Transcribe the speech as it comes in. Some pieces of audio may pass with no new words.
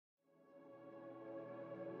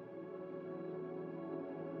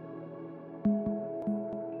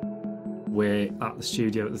we're at the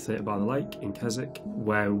studio at the Theatre by the Lake in Keswick,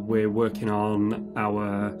 where we're working on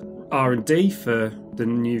our R&D for the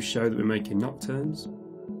new show that we're making, Nocturnes.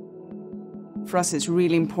 For us, it's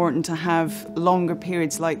really important to have longer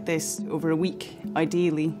periods like this over a week,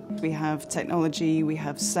 ideally. We have technology, we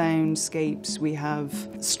have soundscapes, we have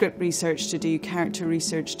script research to do, character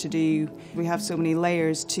research to do. We have so many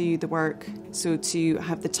layers to the work, so to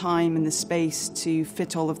have the time and the space to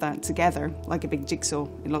fit all of that together, like a big jigsaw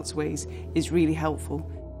in lots of ways, is really helpful.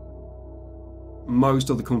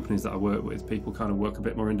 Most other companies that I work with, people kind of work a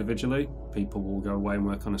bit more individually. People will go away and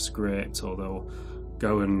work on a script, or they'll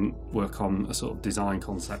go and work on a sort of design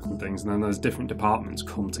concept and things, and then those different departments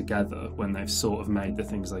come together when they've sort of made the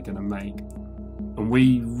things they're going to make. And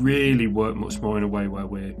we really work much more in a way where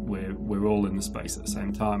we're all in the space at the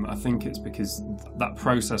same time. I think it's because that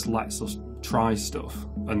process lets us try stuff,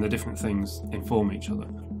 and the different things inform each other.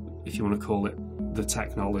 If you want to call it the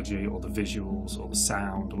technology or the visuals or the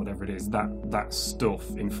sound or whatever it is, that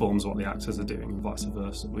stuff informs what the actors are doing and vice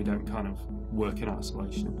versa. We don't kind of work in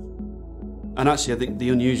isolation. And actually, I think the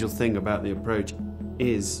unusual thing about the approach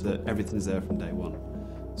is that everything's there from day one.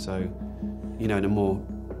 So, in a more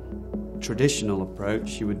traditional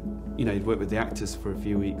approach, you'd work with the actors for a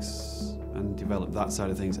few weeks and develop that side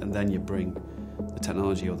of things, and then you bring the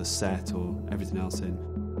technology or the set or everything else in.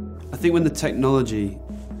 I think when the technology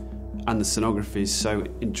and the scenography is so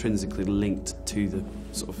intrinsically linked to the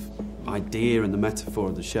sort of idea and the metaphor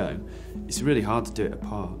of the show, it's really hard to do it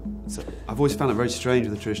apart. So I've always found it very strange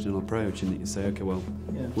with the traditional approach, in that you say, okay, well,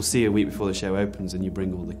 we'll see you a week before the show opens, and you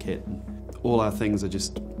bring all the kit. And all our things are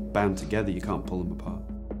just bound together, you can't pull them apart.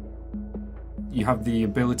 You have the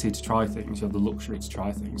ability to try things, you have the luxury to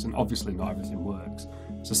try things, and obviously not everything works.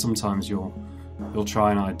 So sometimes you'll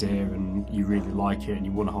try an idea and you really like it and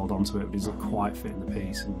you want to hold on to it, but it doesn't quite fit in the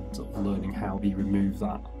piece, and sort of learning how you remove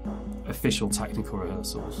that. Official technical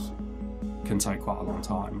rehearsals can take quite a long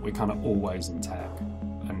time. We're kind of always in tech,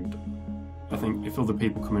 and I think if other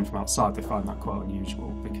people come in from outside, they find that quite unusual,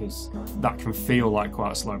 because that can feel like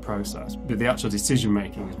quite a slow process, but the actual decision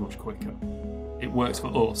making is much quicker. It works for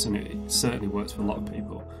us, and it certainly works for a lot of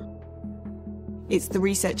people. It's the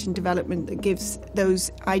research and development that gives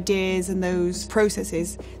those ideas and those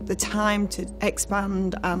processes the time to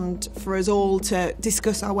expand, and for us all to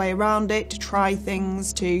discuss our way around it, to try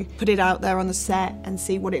things, to put it out there on the set and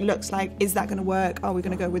see what it looks like. Is that going to work? Are we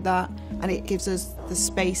going to go with that? And it gives us the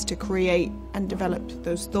space to create and develop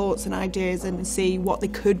those thoughts and ideas and see what they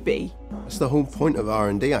could be. That's the whole point of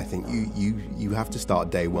R&D, I think. You have to start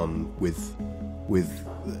day one with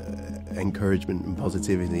encouragement and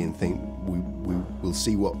positivity, and think we'll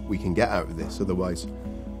see what we can get out of this. Otherwise,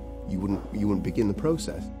 you wouldn't begin the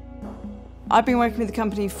process. I've been working with the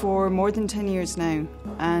company for more than 10 years now,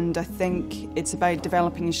 and I think it's about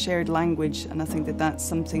developing a shared language, and I think that that's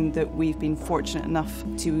something that we've been fortunate enough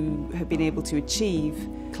to have been able to achieve.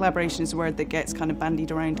 Collaboration is a word that gets kind of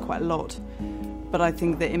bandied around quite a lot, but I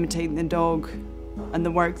think that imitating the dog and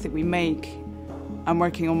the work that we make, and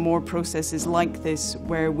working on more processes like this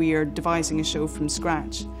where we are devising a show from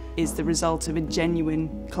scratch, is the result of a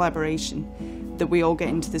genuine collaboration, that we all get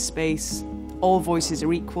into the space, all voices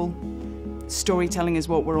are equal. Storytelling is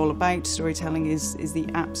what we're all about. Storytelling is the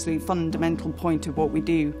absolute fundamental point of what we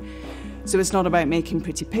do. So it's not about making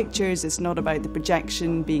pretty pictures, it's not about the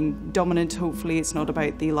projection being dominant, hopefully, it's not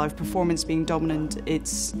about the live performance being dominant,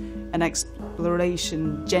 it's an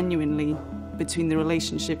exploration genuinely between the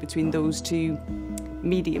relationship between those two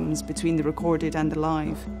mediums, between the recorded and the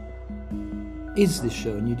live. Is this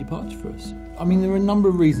show a new departure for us? I mean, there are a number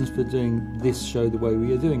of reasons for doing this show the way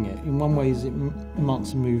we are doing it. In one way, it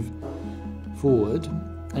marks a move forward,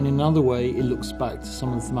 and in another way, it looks back to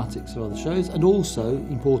some of the thematics of other shows, and also,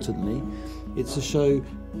 importantly, it's a show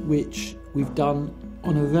which we've done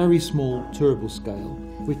on a very small, tourable scale.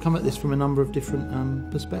 We've come at this from a number of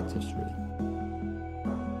different perspectives, really.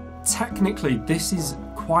 Technically, this is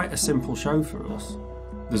quite a simple show for us.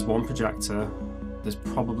 There's one projector, there's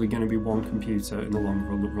probably going to be one computer in the long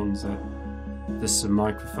run that runs it. There's some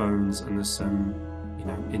microphones and there's some,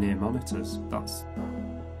 in-ear monitors. That's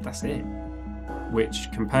it.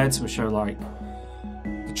 Which, compared to a show like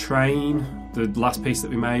The Train, the last piece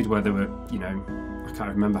that we made, where there were, I can't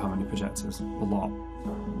remember how many projectors, a lot,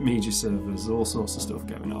 media servers, all sorts of stuff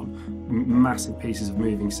going on, massive pieces of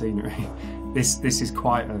moving scenery. This is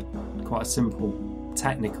quite a simple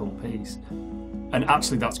technical piece, and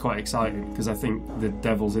actually that's quite exciting, because I think the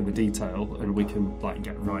devil's in the detail, and we can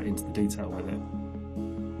get right into the detail with it.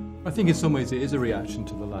 I think in some ways it is a reaction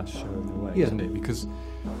to the last show in a way, Yeah. isn't it? Because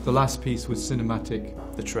the last piece was cinematic,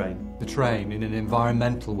 The train. the train, in an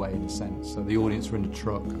environmental way in a sense. So the audience were in a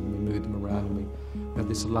truck and we moved them around and we had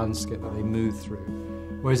this landscape that they moved through.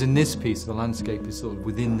 Whereas in this piece, the landscape is sort of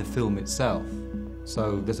within the film itself.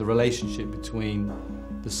 So there's a relationship between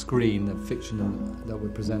the screen, the fiction that we're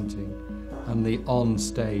presenting, and the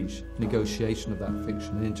on-stage negotiation of that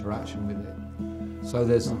fiction and interaction with it. So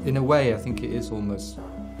there's, in a way, I think it is almost,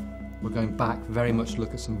 we're going back very much to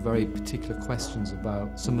look at some very particular questions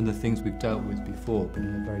about some of the things we've dealt with before, but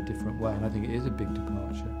in a very different way. And I think it is a big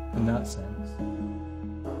departure in that sense.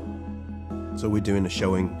 So we're doing a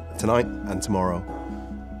showing tonight and tomorrow,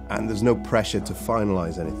 and there's no pressure to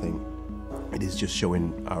finalise anything. It is just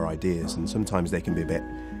showing our ideas, and sometimes they can be a bit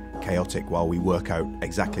chaotic while we work out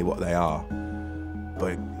exactly what they are.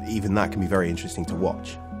 But even that can be very interesting to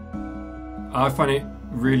watch. I find it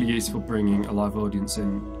really useful bringing a live audience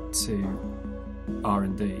in to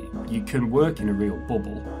R&D. You can work in a real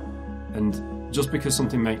bubble, and just because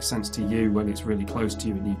something makes sense to you when it's really close to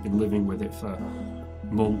you and you've been living with it for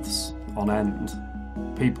months on end,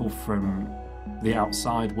 people from the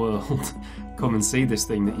outside world come and see this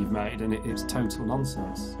thing that you've made and it's total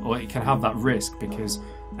nonsense. Or it can have that risk because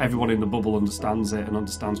everyone in the bubble understands it and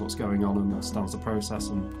understands what's going on and understands the process,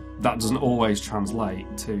 and that doesn't always translate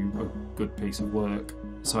to a good piece of work.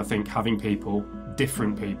 So I think having people,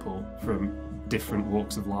 different people from different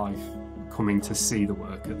walks of life, coming to see the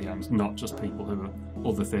work at the end, not just people who are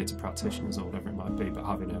other theatre practitioners or whatever it might be, but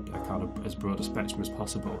having a kind of as broad a spectrum as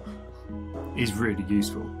possible, is really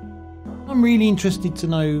useful. I'm really interested to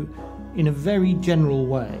know, in a very general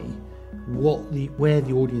way, where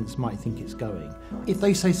the audience might think it's going. If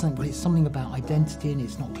they say something, well, it's something about identity and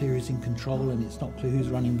it's not clear who's in control and it's not clear who's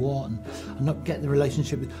running what and not get the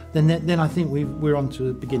relationship, then I think we're onto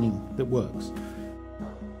a beginning that works.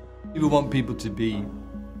 We want people to be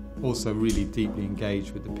also really deeply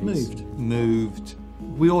engaged with the piece. Moved.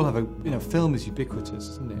 We all have film is ubiquitous,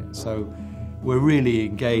 isn't it? So we're really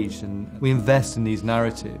engaged and we invest in these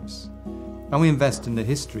narratives and we invest in the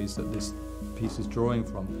histories that this piece is drawing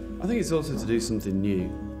from. I think it's also to do something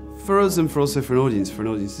new. For us and also for an audience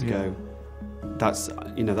to go, that's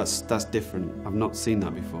different. I've not seen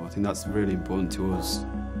that before. I think that's really important to us.